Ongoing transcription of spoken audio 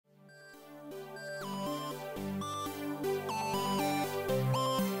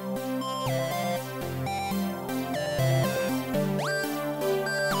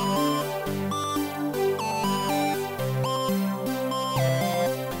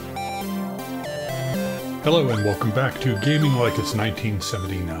Hello and welcome back to Gaming Like It's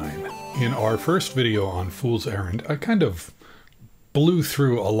 1979. In our first video on Fool's Errand, I kind of blew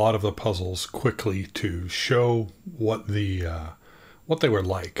through a lot of the puzzles quickly to show what they were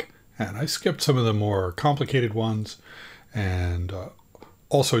like. And I skipped some of the more complicated ones and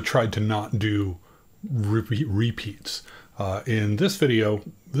also tried to not do repeats. In this video,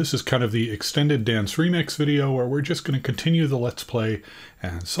 this is kind of the extended dance remix video where we're just going to continue the Let's Play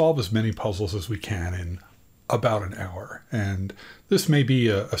and solve as many puzzles as we can in about an hour. And this may be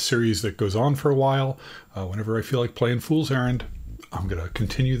a series that goes on for a while. Whenever I feel like playing Fool's Errand, I'm going to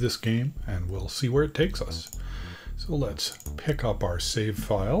continue this game and we'll see where it takes us. So let's pick up our save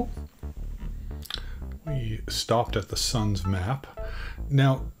file. We stopped at the sun's map.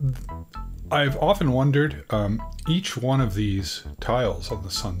 Now, I've often wondered, each one of these tiles on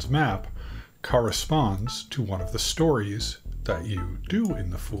the sun's map corresponds to one of the stories that you do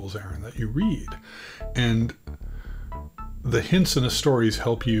in the Fool's Errand, that you read. And the hints in the stories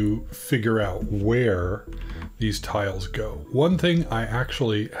help you figure out where these tiles go. One thing I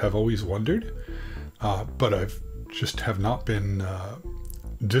actually have always wondered, but I've just have not been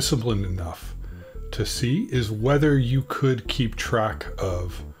disciplined enough to see, is whether you could keep track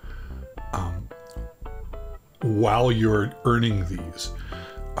of, while you're earning these,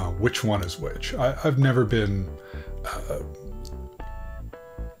 which one is which. I've never been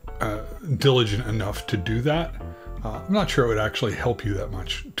diligent enough to do that. I'm not sure it would actually help you that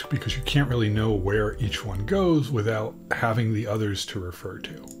much because you can't really know where each one goes without having the others to refer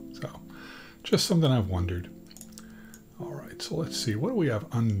to. So just something I've wondered. All right, so let's see. What do we have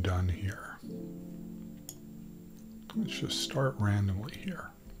undone here? Let's just start randomly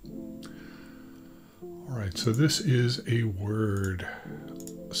here. All right, so this is a word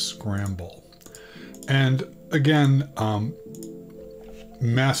scramble. And again,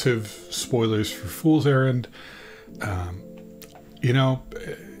 massive spoilers for Fool's Errand. You know,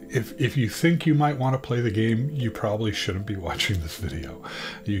 if you think you might want to play the game, you probably shouldn't be watching this video.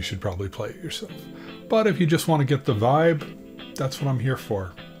 You should probably play it yourself. But if you just want to get the vibe, that's what I'm here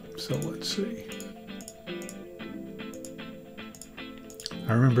for. So let's see.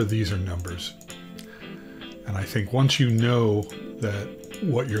 I remember these are numbers. And I think once you know that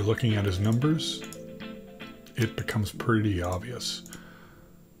what you're looking at is numbers, it becomes pretty obvious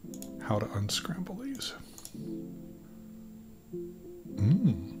how to unscramble these.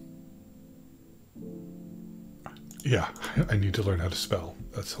 Yeah, I need to learn how to spell.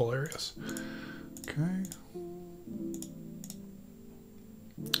 That's hilarious. Okay.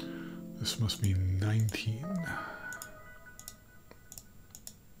 This must be 19.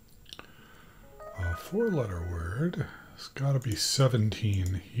 A four-letter word. It's got to be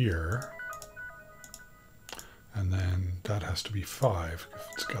 17 here. And then that has to be 5 if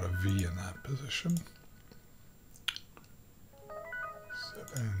it's got a V in that position.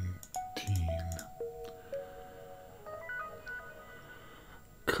 17.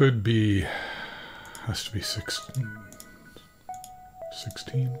 Could be, has to be 16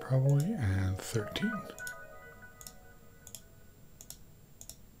 probably, and 13.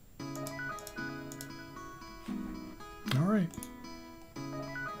 All right.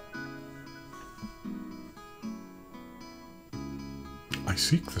 I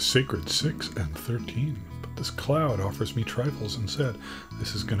seek the sacred 6 and 13, but this cloud offers me trifles instead.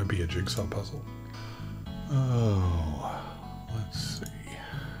 This is going to be a jigsaw puzzle. Oh, let's see.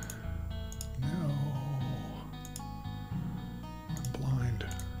 No. I'm blind.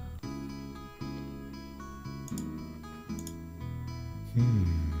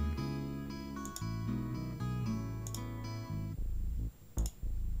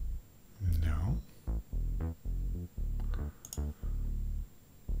 No.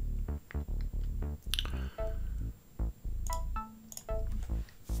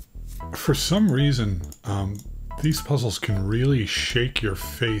 For some reason, these puzzles can really shake your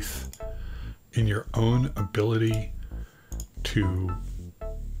faith in your own ability to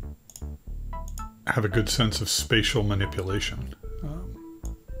have a good sense of spatial manipulation,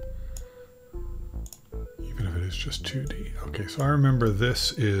 even if it is just 2D. Okay, so I remember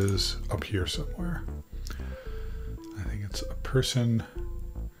this is up here somewhere. I think it's a person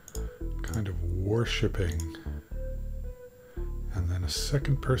kind of worshipping, and then a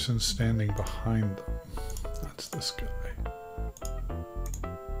second person standing behind them. That's this guy.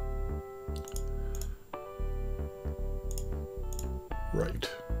 Right.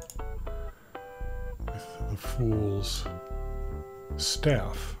 With the fool's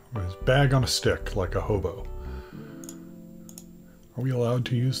staff, or his bag on a stick, like a hobo. Are we allowed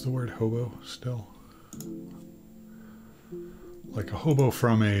to use the word hobo still? Like a hobo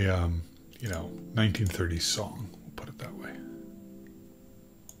from a you know, 1930s song. We'll put it that way.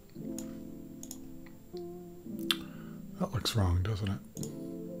 That looks wrong, doesn't it?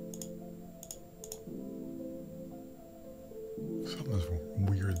 Something's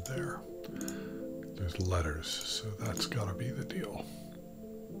weird there. There's letters, so that's got to be the deal.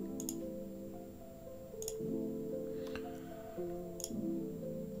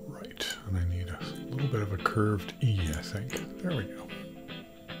 Right, and I need a little bit of a curved E, I think. There we go.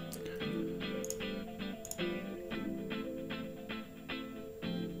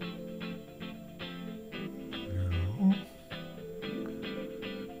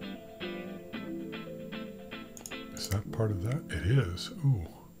 Is that part of that? It is. Ooh.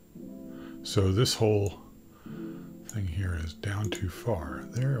 So this whole thing here is down too far.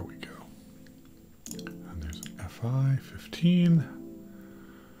 There we go. And there's an FI 15.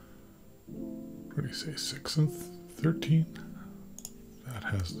 What do you say? 6 and 13? That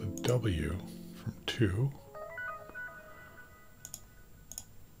has the W from 2.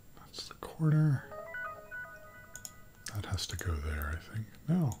 That's the corner. That has to go there, I think.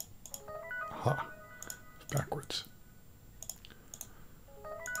 No. Aha. It's backwards.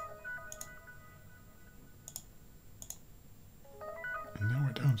 And now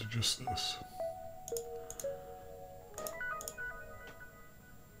we're down to just this.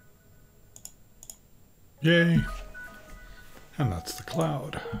 Yay! And that's the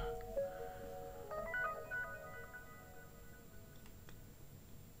cloud.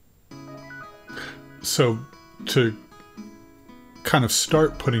 So to kind of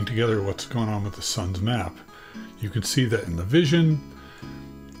start putting together what's going on with the sun's map, you can see that in the vision,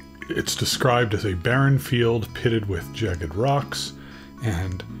 it's described as a barren field pitted with jagged rocks,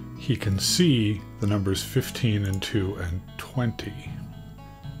 and he can see the numbers 15 and 2 and 20.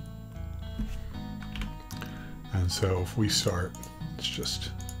 And so if we start, let's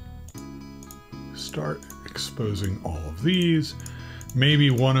just start exposing all of these. Maybe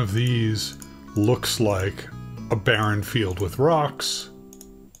one of these looks like a barren field with rocks,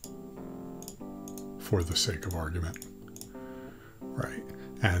 for the sake of argument. Right.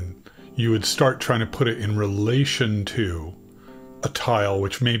 And you would start trying to put it in relation to a tile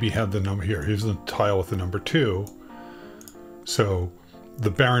which maybe had the number here. Here's the tile with the number 2. So the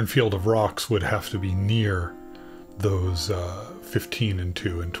barren field of rocks would have to be near those 15 and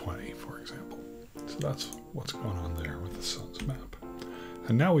 2 and 20, for example. So that's what's going on there with the sun's map.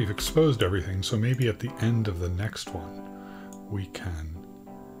 And now we've exposed everything, so maybe at the end of the next one we can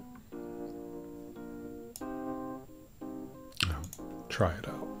try it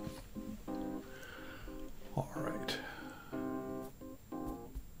out. All right.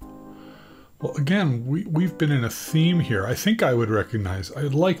 Well, again, we've been in a theme here. I think I would recognize,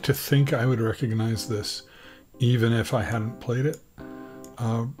 I'd like to think I would recognize this even if I hadn't played it,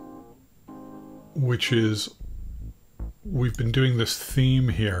 which is, we've been doing this theme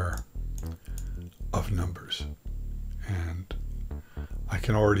here of numbers, and I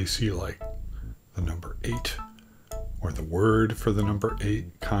can already see like the number 8 or the word for the number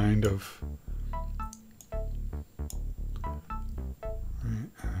 8 kind of. Right?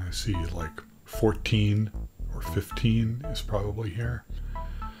 And I see like 14 or 15 is probably here.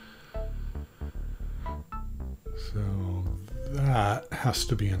 So that has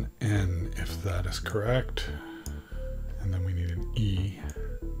to be an N if that is correct. And then we need an E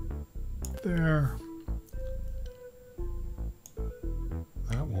there.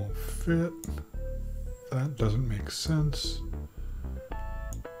 That won't fit. That doesn't make sense.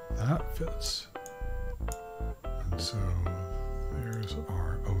 That fits. And so there's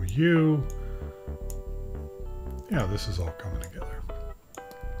our OU. Yeah, this is all coming together.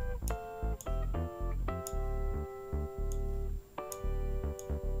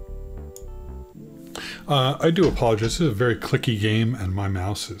 I do apologize. This is a very clicky game and my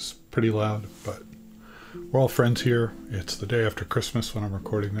mouse is pretty loud, but we're all friends here. It's the day after Christmas when I'm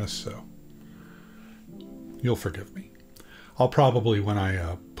recording this, so you'll forgive me. I'll probably, when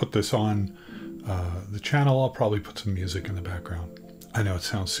I put this on the channel, I'll probably put some music in the background. I know it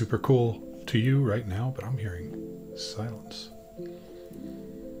sounds super cool to you right now, but I'm hearing silence.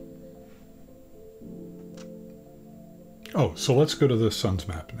 Oh, so let's go to the sun's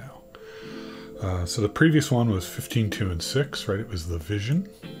map now. So the previous one was 15, 2, and 6, right? It was the vision.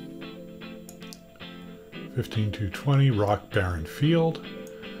 15, 2, 20, rock, barren field.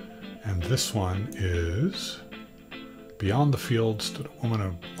 And this one is, beyond the field stood a woman in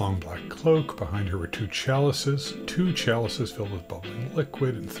a long black cloak. Behind her were two chalices filled with bubbling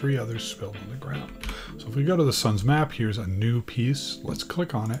liquid, and 3 others spilled on the ground. So if we go to the sun's map, here's a new piece. Let's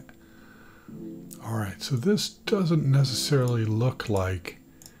click on it. All right, so this doesn't necessarily look like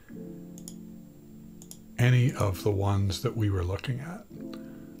any of the ones that we were looking at.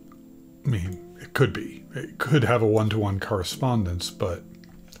 I mean, it could be. It could have a one-to-one correspondence, but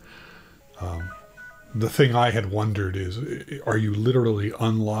the thing I had wondered is, are you literally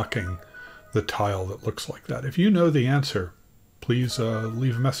unlocking the tile that looks like that? If you know the answer, please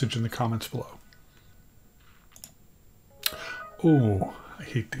leave a message in the comments below. Oh, I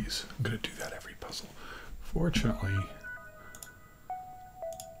hate these. I'm going to do that every puzzle. Fortunately.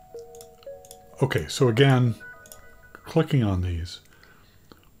 Okay, so again, clicking on these,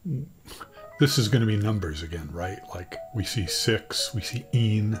 this is going to be numbers again, right? Like we see 6, we see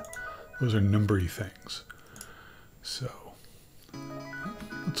een. Those are numbery things. So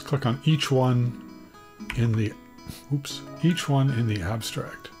let's click on each one in the, each one in the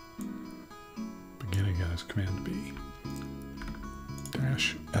abstract. Begin again as Command B.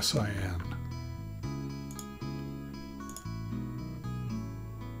 -sin.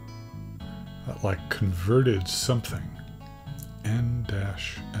 That like converted something.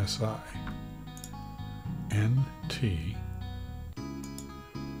 N-si. NT.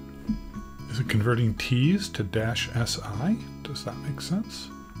 Is it converting T's to -si? Does that make sense?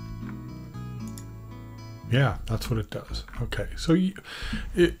 Yeah, that's what it does. Okay, so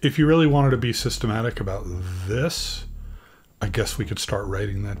if you really wanted to be systematic about this, I guess we could start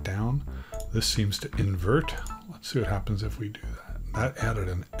writing that down. This seems to invert. Let's see what happens if we do that. That added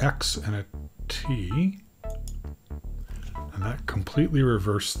an X and a T, and that completely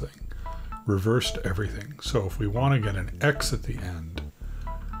reversed everything. So if we want to get an X at the end,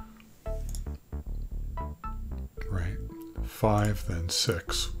 right, 5, then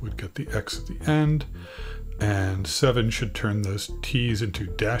 6 would get the X at the end, and 7 should turn those T's into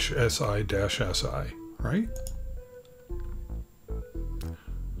 -si, right?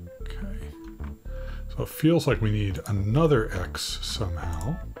 So it feels like we need another X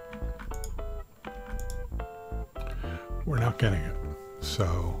somehow. We're not getting it.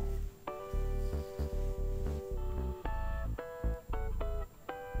 So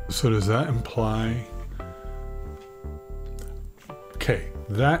does that imply? Okay,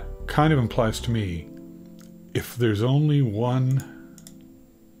 that kind of implies to me if there's only one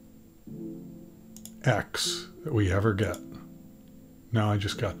X that we ever get. Now I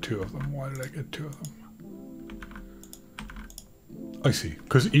just got 2 of them. Why did I get 2 of them? I see,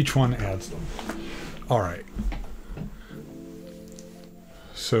 because each one adds them. All right.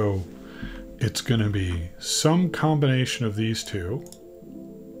 So it's going to be some combination of these two.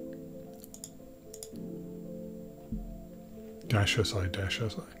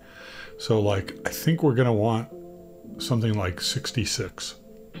 -si. So like, I think we're going to want something like 66.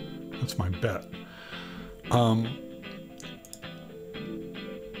 That's my bet.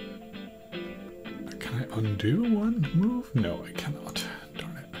 Can I undo one move? No, I cannot.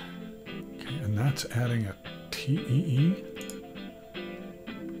 Darn it. Okay, and that's adding a TEE.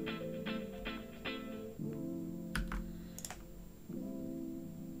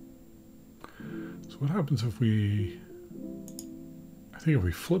 So what happens if we... I think if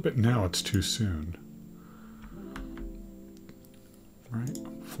we flip it now, it's too soon. Right?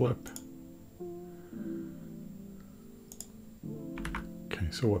 Flip. Okay,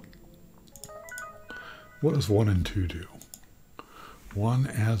 so what does 1 and 2 do? 1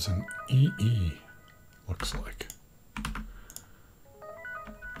 adds an EE, looks like.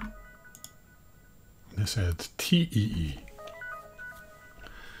 This adds TEE.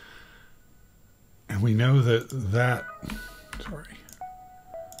 And we know that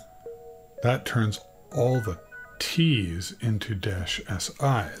turns all the T's into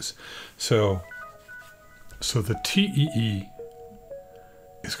 -si's. So the TEE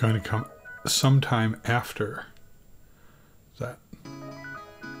is going to come sometime after that,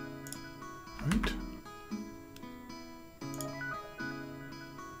 right?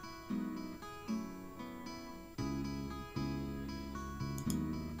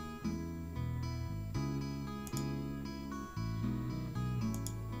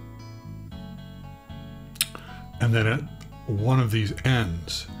 And then one of these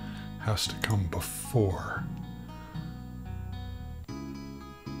ends has to come before.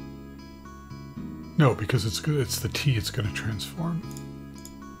 No, because it's the T it's going to transform.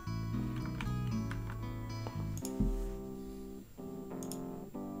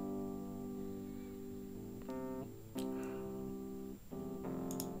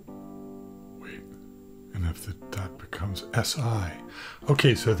 Wait, and if that becomes SI.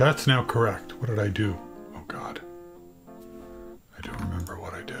 Okay, so that's now correct. What did I do? Oh God. I don't remember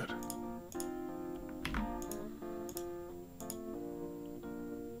what I did.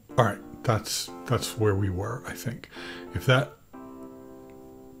 All right. That's where we were, I think. If that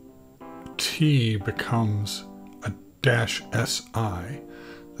T becomes a dash SI,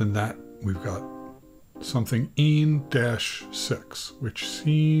 then that we've got something in dash 6, which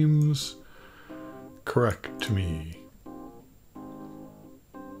seems correct to me.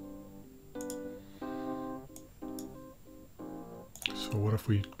 So what if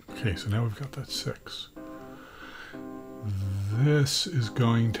we, okay, so now we've got that 6. This is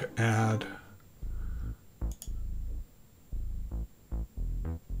going to add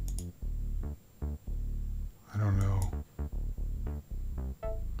I don't know.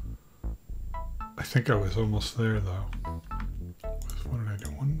 I think I was almost there though. What did I do?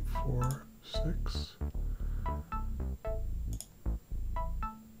 1, 4, 6.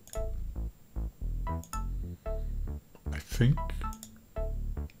 I think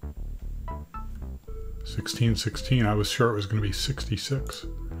 16, 16. I was sure it was going to be 66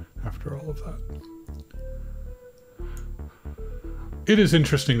 after all of that. It is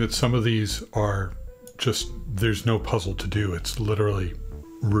interesting that some of these are just, there's no puzzle to do. It's literally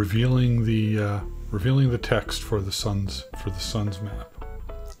revealing the text for the sun's map.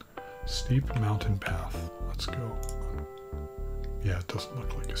 Steep mountain path. Let's go. Yeah, it doesn't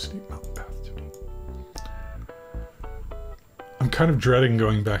look like a steep mountain path to me. I'm kind of dreading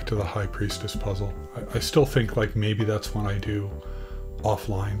going back to the High Priestess puzzle. I still think like maybe that's one I do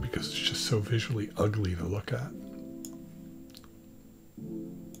offline because it's just so visually ugly to look at.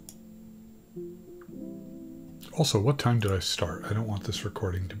 Also, what time did I start? I don't want this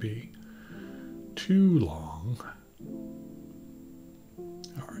recording to be too long.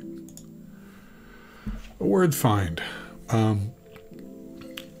 All right. A word find. I'm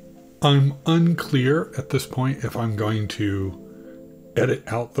unclear at this point if I'm going to edit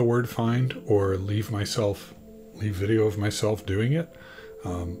out the word find or leave video of myself doing it.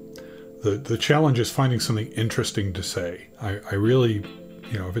 The challenge is finding something interesting to say. I really,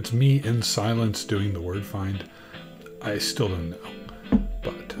 if it's me in silence doing the word find, I still don't know,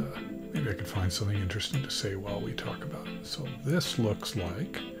 but maybe I could find something interesting to say while we talk about it. So this looks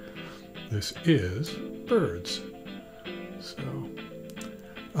like this is birds. So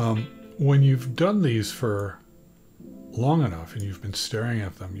when you've done these for long enough and you've been staring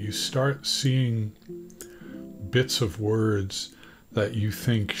at them, you start seeing bits of words that you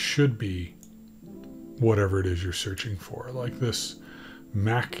think should be whatever it is you're searching for, like this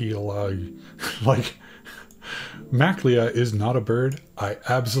macula, like maclia is not a bird. I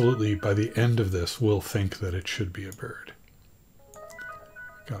absolutely, by the end of this, will think that it should be a bird.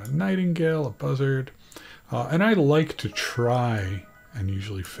 Got a nightingale, a buzzard, and I like to try, and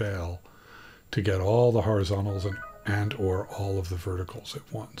usually fail, to get all the horizontals and or all of the verticals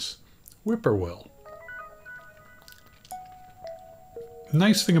at once. Whippoorwill.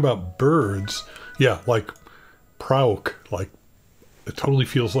 Nice thing about birds, yeah, like prauk, like it totally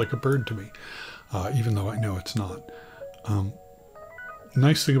feels like a bird to me. Even though I know it's not.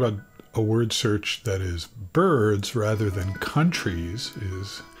 Nice thing about a word search that is birds rather than countries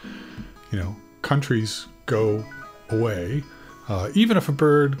is, countries go away. Even if a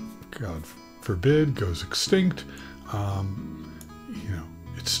bird, God forbid, goes extinct,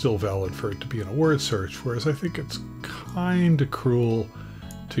 it's still valid for it to be in a word search. Whereas I think it's kind of cruel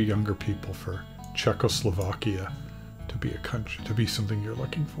to younger people for Czechoslovakia to be a country, to be something you're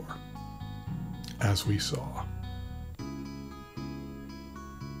looking for. As we saw.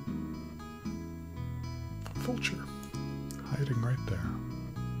 Vulture, hiding right there.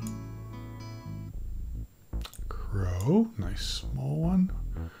 Crow, nice small one.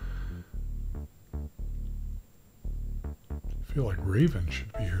 I feel like raven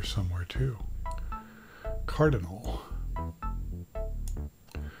should be here somewhere too. Cardinal.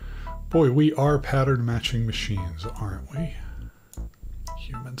 Boy, we are pattern matching machines, aren't we?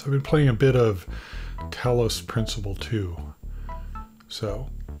 Humans. I've been playing a bit of Talos Principle 2. So,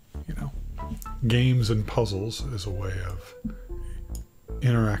 games and puzzles as a way of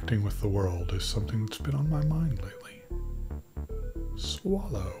interacting with the world is something that's been on my mind lately.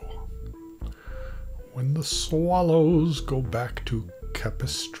 Swallow. When the swallows go back to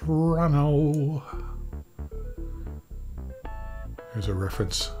Capistrano. Here's a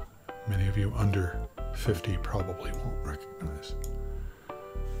reference many of you under 50 probably won't recognize.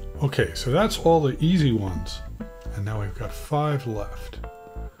 Okay, so that's all the easy ones. And now we've got 5 left.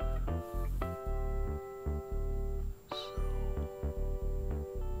 So,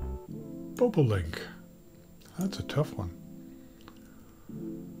 Bobolink. That's a tough one.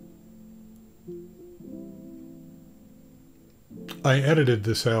 I edited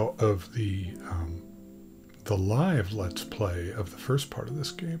this out of the live Let's Play of the first part of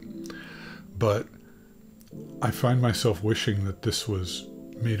this game. But I find myself wishing that this was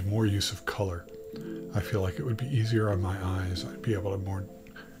made more use of color. I feel like it would be easier on my eyes. I'd be able to more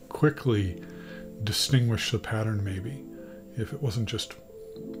quickly distinguish the pattern maybe if it wasn't just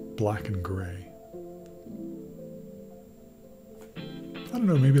black and gray. I don't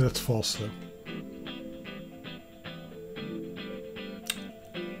know, maybe that's false though.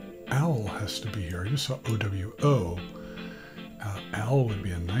 Owl has to be here. I just saw OWO. Owl would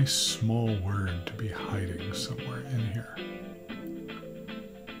be a nice small word to be hiding somewhere in here.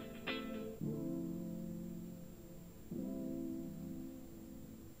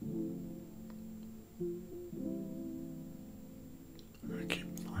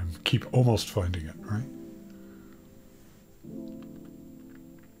 I keep almost finding it, right?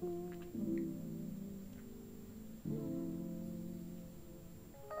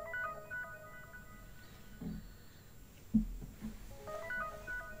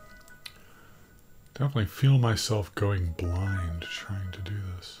 Definitely feel myself going blind trying to do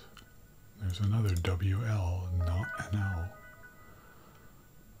this. There's another WL, not an L.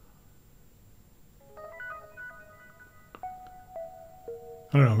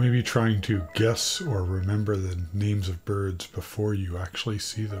 I don't know, maybe trying to guess or remember the names of birds before you actually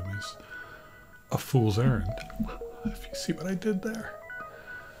see them is a fool's errand. If you see what I did there.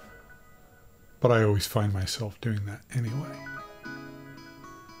 But I always find myself doing that anyway.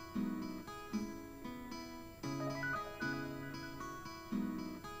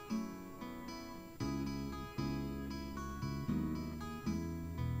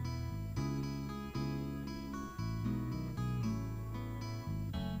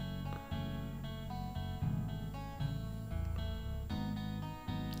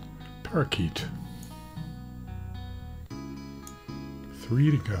 Parakeet.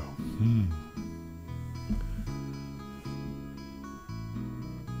 3 to go.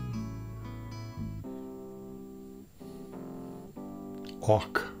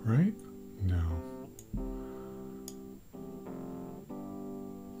 Auk, right? No.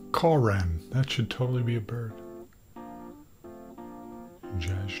 Wren. That should totally be a bird.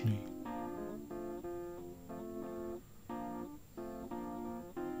 Jasny.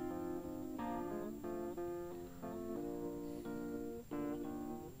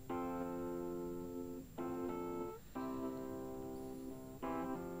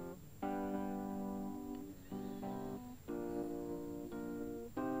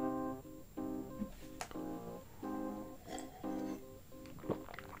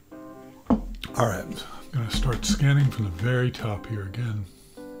 All right, I'm going to start scanning from the very top here again.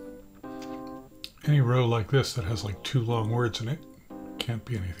 Any row like this that has like 2 long words in it can't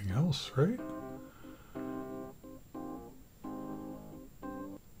be anything else, right?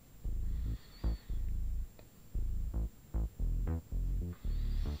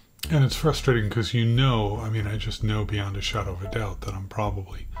 And it's frustrating because I mean, I just know beyond a shadow of a doubt that I'm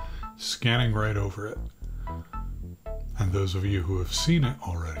probably scanning right over it. And those of you who have seen it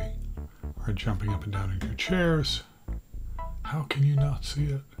already are jumping up and down in your chairs. How can you not see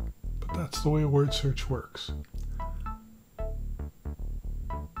it? But that's the way word search works.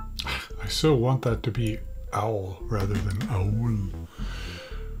 I so want that to be owl rather than owl.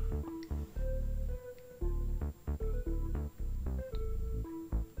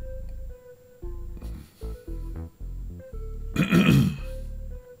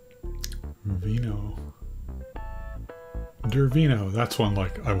 Vino. Dervino, that's one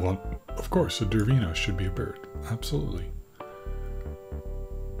like I want. Of course, a Dervino should be a bird. Absolutely.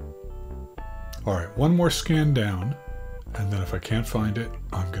 All right, one more scan down, and then if I can't find it,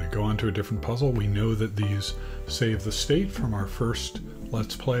 I'm going to go on to a different puzzle. We know that these save the state from our first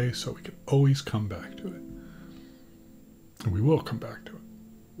Let's Play, so we can always come back to it. And we will come back to it.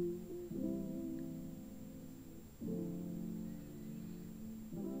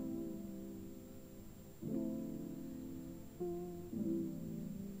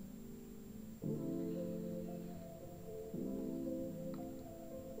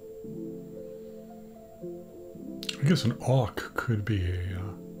 I guess an auk could be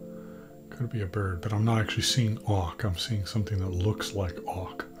a bird, but I'm not actually seeing auk. I'm seeing something that looks like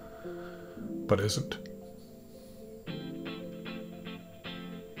auk, but isn't.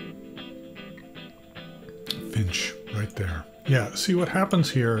 Finch, right there. Yeah. See what happens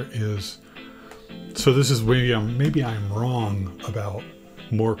here is, so this is maybe I'm wrong about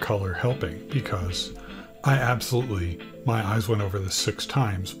more color helping, because my eyes went over this 6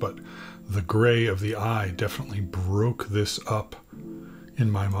 times, but the gray of the eye definitely broke this up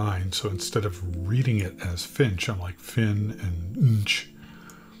in my mind. So instead of reading it as Finch, I'm like Fin and Nch.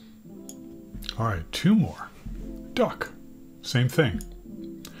 All right, 2 more. Duck, same thing.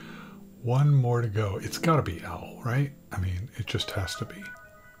 1 more to go. It's got to be owl, right? I mean, it just has to be.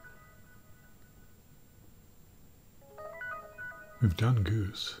 We've done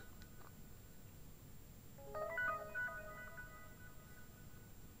goose.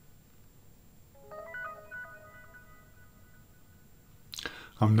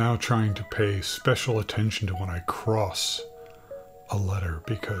 I'm now trying to pay special attention to when I cross a letter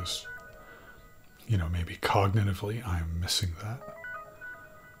because, you know, maybe cognitively I'm missing that.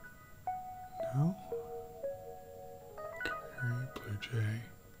 No? Canary, blue jay.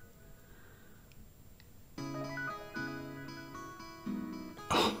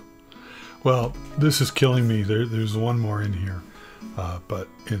 Oh, well, this is killing me. There's one more in here, but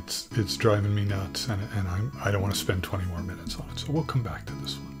it's driving me nuts, and I don't want to spend 20 more minutes on it. So we'll come back to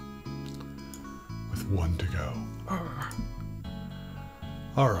this one with one to go.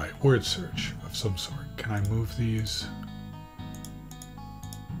 All right, word search of some sort. Can I move these?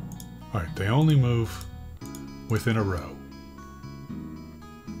 All right, they only move within a row.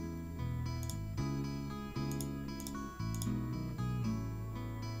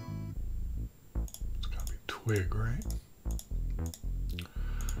 It's got to be twig, right?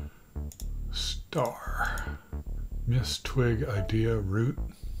 Star. Miss, twig, idea, root.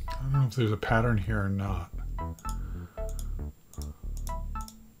 I don't know if there's a pattern here or not.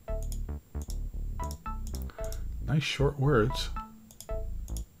 Nice short words.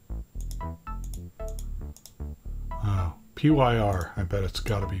 Oh, PYR. I bet it's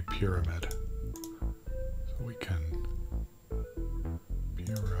got to be pyramid. So we can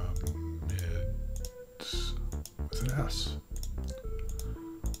pyramids with an S.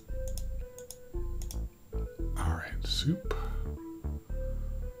 All right, soup.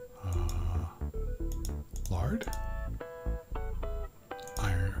 Lard.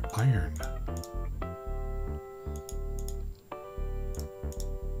 Iron.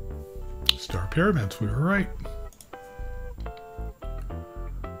 Star pyramids, we were right.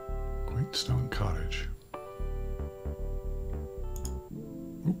 Quaint stone cottage.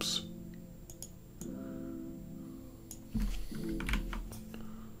 Oops.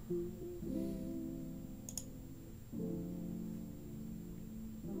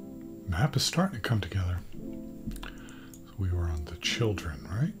 Map is starting to come together. So we were on the children,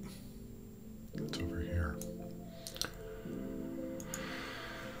 right? It's over here.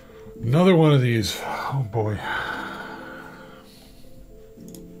 Another one of these. Oh boy.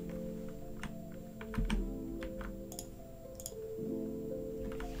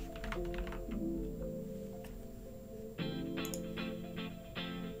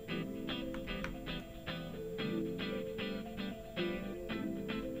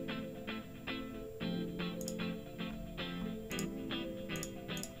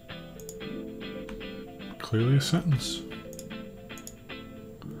 Clearly a sentence.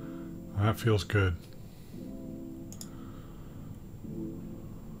 That feels good.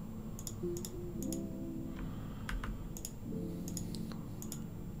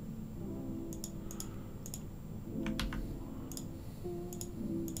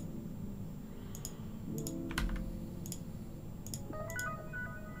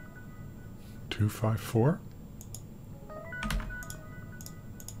 Two, 5, 4.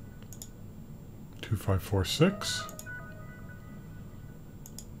 2, 5, 4, 6.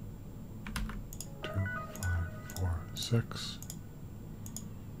 2, 5, 4, 6.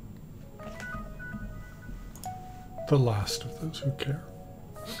 The last of those who care.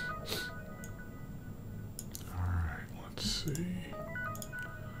 All right, let's see.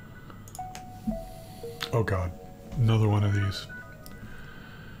 Oh God, another one of these.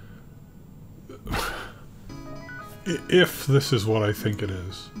 If this is what I think it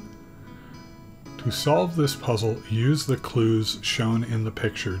is. To solve this puzzle, use the clues shown in the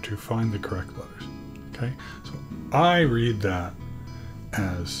picture to find the correct letters. Okay, so I read that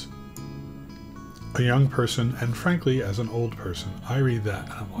as a young person, and frankly, as an old person, I read that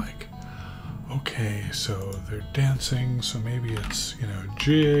and I'm like, okay, so they're dancing, so maybe it's, you know,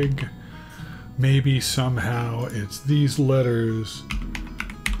 jig, maybe somehow it's these letters.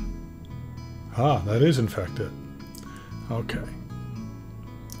 Ah, that is in fact it. Okay.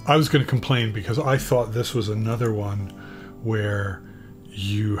 I was going to complain because I thought this was another one where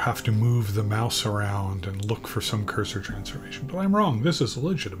you have to move the mouse around and look for some cursor transformation, but I'm wrong. This is a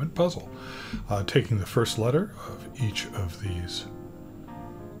legitimate puzzle. Taking the first letter of each of these,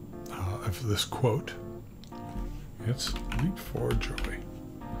 of this quote, it's leap for joy.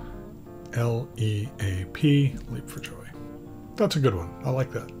 L-E-A-P, leap for joy. That's a good one. I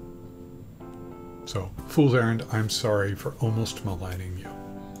like that. So, Fool's Errand, I'm sorry for almost maligning you.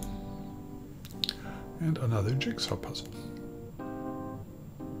 And another jigsaw puzzle.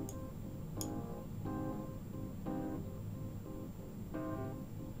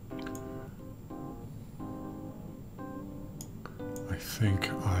 think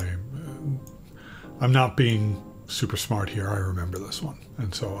I'm not being super smart here. I remember this one.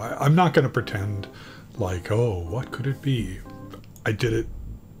 And so I'm not going to pretend like, oh, what could it be? I did it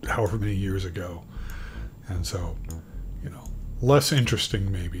however many years ago. And so, you know, less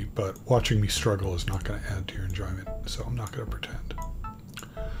interesting maybe, but watching me struggle is not going to add to your enjoyment. So I'm not going to pretend.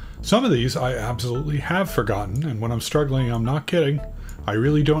 Some of these I absolutely have forgotten. And when I'm struggling, I'm not kidding. I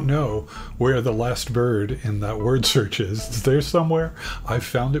really don't know where the last bird in that word search is. It's there somewhere. I've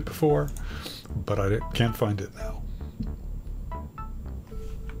found it before, but I can't find it now.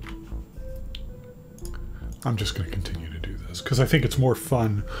 I'm just going to continue to do this because I think it's more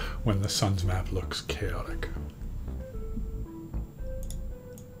fun when the sun's map looks chaotic.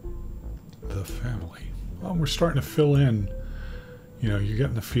 The family. Well, we're starting to fill in. You know, you're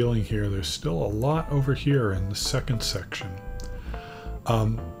getting the feeling here. There's still a lot over here in the second section.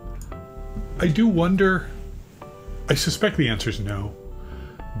 I do wonder, I suspect the answer is no,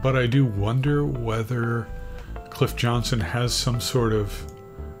 but I do wonder whether Cliff Johnson has some sort of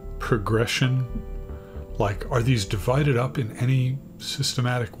progression. Like, are these divided up in any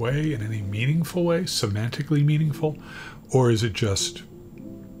systematic way, in any meaningful way, semantically meaningful? Or is it just,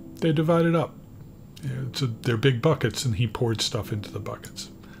 they're divided up? They're big buckets and he poured stuff into the buckets.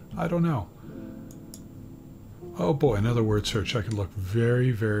 I don't know. Oh boy, another word search. I could look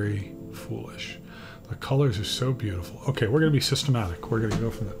very, very foolish. The colors are so beautiful. Okay, we're going to be systematic. We're going to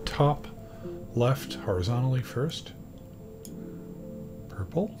go from the top left horizontally first.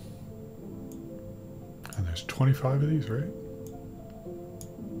 Purple. And there's 25 of these, right?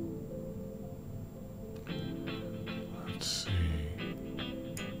 Let's see.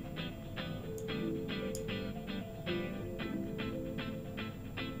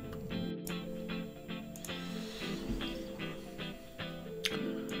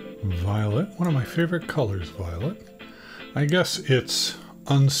 Violet, one of my favorite colors, violet. I guess it's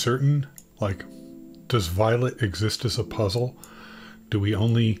uncertain, like, does violet exist as a puzzle? Do we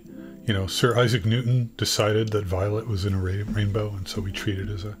only, you know, Sir Isaac Newton decided that violet was in a rainbow, and so we treat it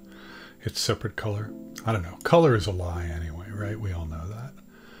as its separate color? I don't know. Color is a lie anyway, right? We all know that.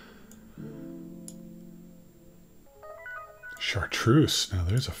 Chartreuse, now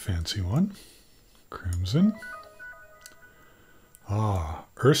there's a fancy one. Crimson. Ah,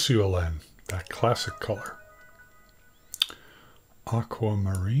 Ursuline, that classic color.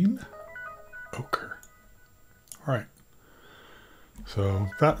 Aquamarine, ochre. All right. So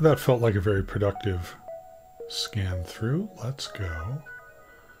that felt like a very productive scan through. Let's go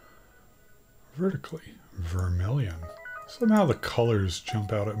vertically. Vermilion. Somehow the colors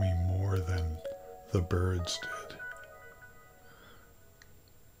jump out at me more than the birds did.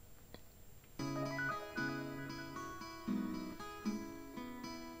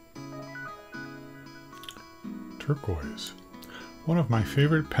 Turquoise. One of my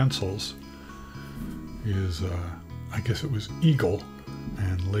favorite pencils is, I guess it was Eagle,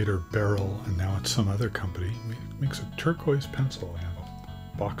 and later Beryl, and now it's some other company. Makes a turquoise pencil. I have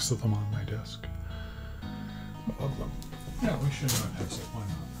a box of them on my desk. I love them. Yeah, we should have a pencil. Why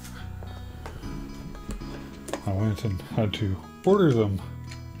not? I went and had to order them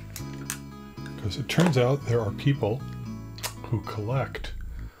because it turns out there are people who collect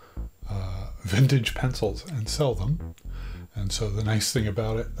vintage pencils and sell them. And so the nice thing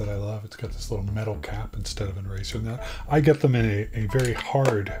about it that I love, it's got this little metal cap instead of an eraser. And that I get them in a very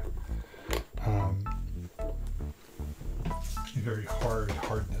hard,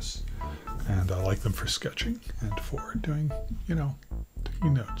 hardness. And I like them for sketching and for doing, you know,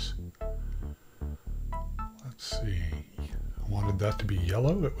 taking notes. Let's see. I wanted that to be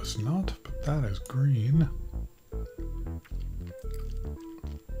yellow. It was not, but that is green.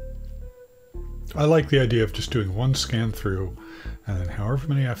 I like the idea of just doing one scan through, and then however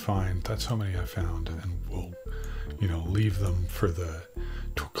many I find, that's how many I found, and we'll, you know, leave them for the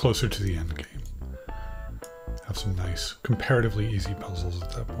closer to the end game. Have some nice, comparatively easy puzzles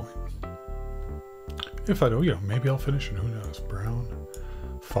at that point. If I don't, you know, maybe I'll finish it. Who knows? Brown.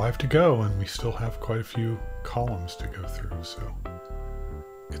 5 to go, and we still have quite a few columns to go through, so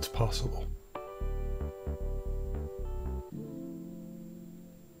it's possible.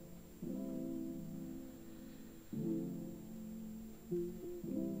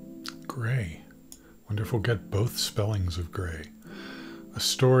 Gray. Wonder if we'll get both spellings of gray. A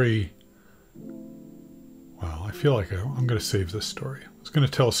story. Well, I feel like I'm going to save this story. I was going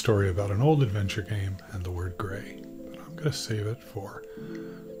to tell a story about an old adventure game and the word gray, but I'm going to save it for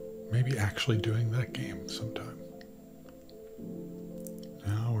maybe actually doing that game sometime.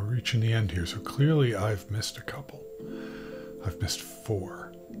 Now we're reaching the end here, so clearly I've missed a couple. I've missed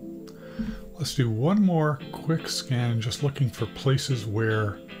 4. Let's do one more quick scan, just looking for places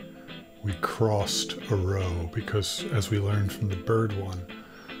where we crossed a row, because as we learned from the bird one,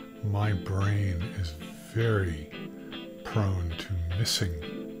 my brain is very prone to missing,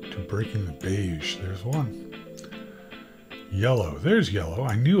 to breaking the beige. There's one. Yellow. There's yellow.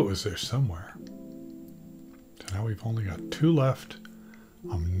 I knew it was there somewhere. So now we've only got 2 left.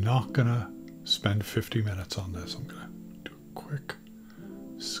 I'm not going to spend 50 minutes on this. I'm going to do a quick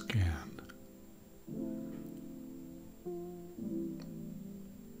scan.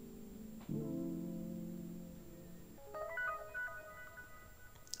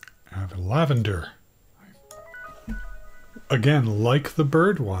 I have lavender. Again, like the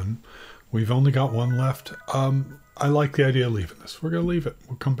bird one, we've only got 1 left. I like the idea of leaving this. We're going to leave it.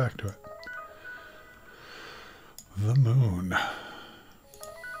 We'll come back to it. The moon.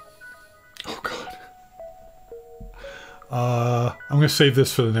 Oh, God. I'm going to save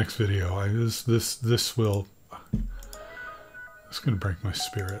this for the next video. This will... It's going to break my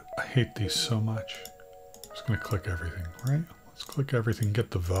spirit. I hate these so much. I'm just going to click everything, right? Let's click everything, get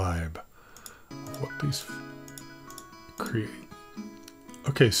the vibe of what these create.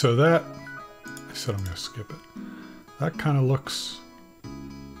 Okay, so that... I said I'm going to skip it. That kind of looks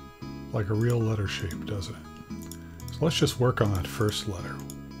like a real letter shape, doesn't it? So let's just work on that first letter.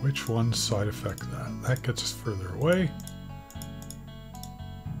 Which one side effect that? That gets us further away.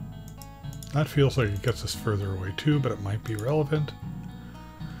 That feels like it gets us further away too, but it might be relevant.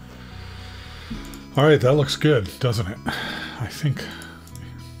 All right, that looks good, doesn't it? I think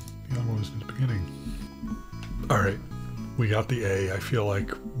the other one was in the beginning. All right, we got the A. I feel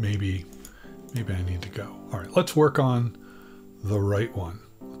like maybe I need to go. All right, let's work on the right one.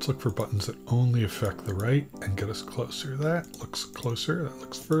 Let's look for buttons that only affect the right and get us closer. That looks closer. That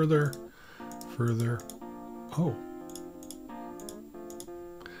looks further, further. Oh.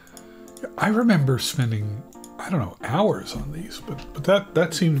 Yeah, I remember spending, I don't know, hours on these, but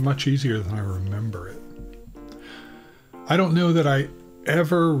that seemed much easier than I remember it. I don't know that I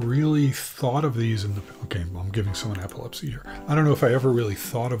ever really thought of these in the... Okay, I'm giving someone epilepsy here. I don't know if I ever really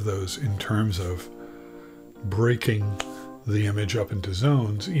thought of those in terms of breaking the image up into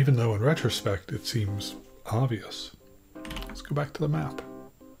zones, even though in retrospect it seems obvious. Let's go back to the map.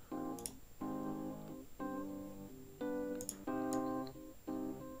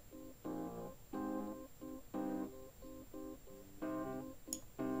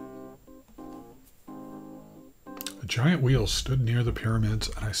 A giant wheel stood near the pyramids,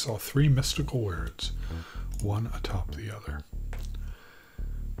 and I saw 3 mystical words, one atop the other.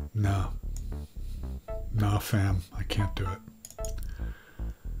 No. Nah, fam, I can't do it.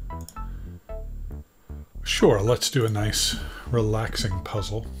 Sure, let's do a nice, relaxing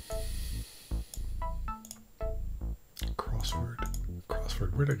puzzle. Crossword.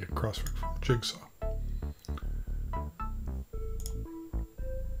 Crossword. Where did I get crossword from? Jigsaw.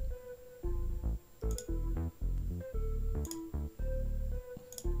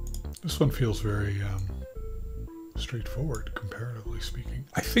 This one feels very straightforward, comparatively speaking.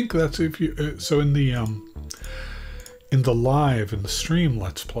 I think that's if you so in the live, in the stream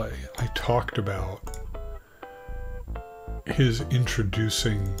Let's Play, I talked about his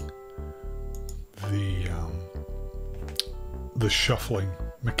introducing the shuffling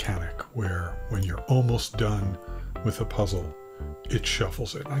mechanic, where when you're almost done with a puzzle, it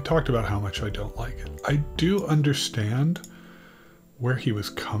shuffles it. I talked about how much I don't like it. I do understand where he was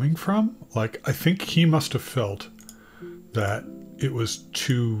coming from. Like, I think he must have felt that it was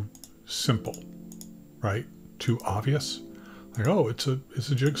too simple, right? Too obvious. Like, oh, it's a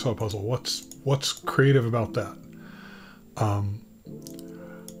jigsaw puzzle. What's creative about that?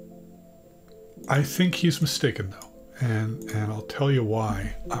 I think he's mistaken though, and I'll tell you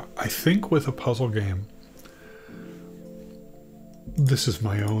why. I think with a puzzle game, this is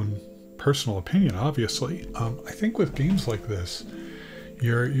my own personal opinion, obviously. I think with games like this,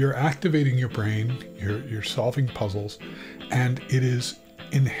 you're activating your brain, you're solving puzzles, and it is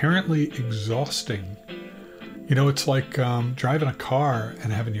inherently exhausting. You know, it's like driving a car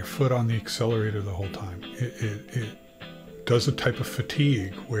and having your foot on the accelerator the whole time. It does a type of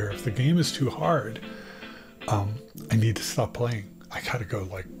fatigue where if the game is too hard, I need to stop playing. I gotta go,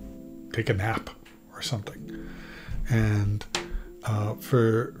 like, take a nap or something. And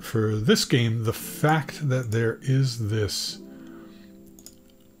for this game, the fact that there is this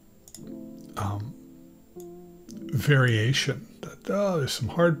variation, that there's some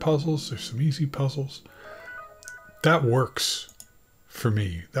hard puzzles, there's some easy puzzles, that works for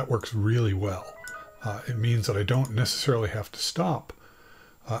me. That works really well. It means that I don't necessarily have to stop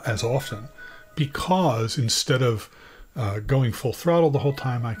as often, because instead of going full throttle the whole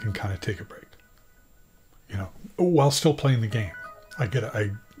time, I can kind of take a break. while still playing the game. I get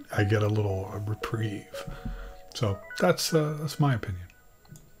a little reprieve. So that's my opinion.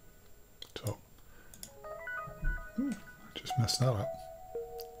 So I just messed that up.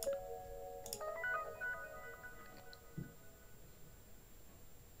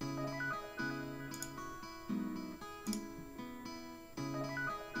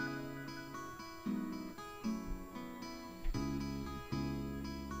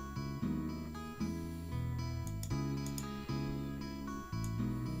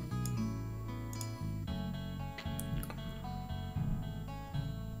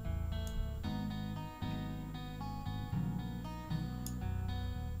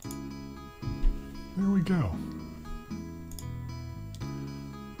 There we go.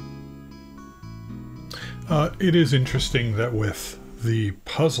 It is interesting that with the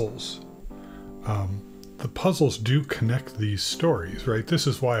puzzles do connect these stories, right? This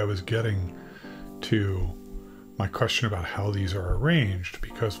is why I was getting to my question about how these are arranged,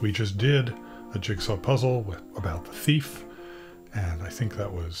 because we just did a jigsaw puzzle about the thief, and I think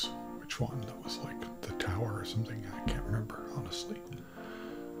that was, which one? That was like the tower or something. I can't remember, honestly.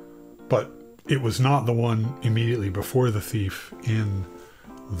 But it was not the one immediately before the thief in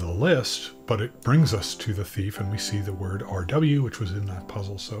the list, but it brings us to the thief, and we see the word RW, which was in that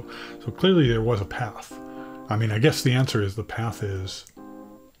puzzle. So clearly there was a path. I mean, I guess the answer is the path is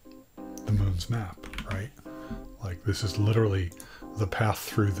the moon's map, right? Like, this is literally the path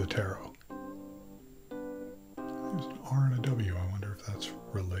through the tarot. There's an R and a W. I wonder if that's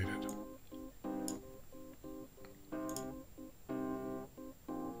related.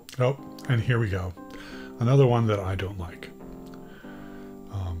 Oh, and here we go. Another one that I don't like.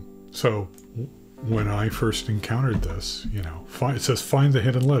 So when I first encountered this, you know, it says find the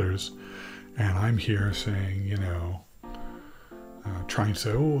hidden letters. And I'm here saying, you know, trying to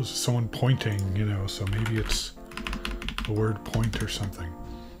say, oh, is someone pointing, you know, so maybe it's the word point or something.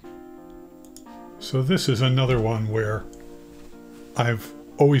 So this is another one where I've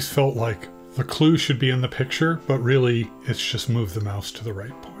always felt like the clue should be in the picture, but really it's just move the mouse to the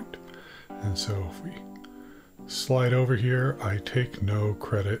right point. And so if we slide over here, I take no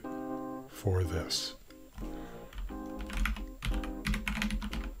credit for this.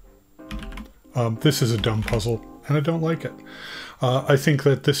 This is a dumb puzzle, and I don't like it. I think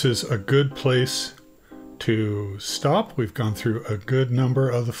that this is a good place to stop. We've gone through a good number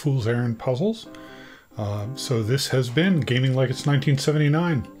of the Fool's Errand puzzles. So this has been Gaming Like It's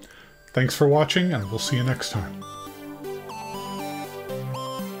 1979. Thanks for watching, and we'll see you next time.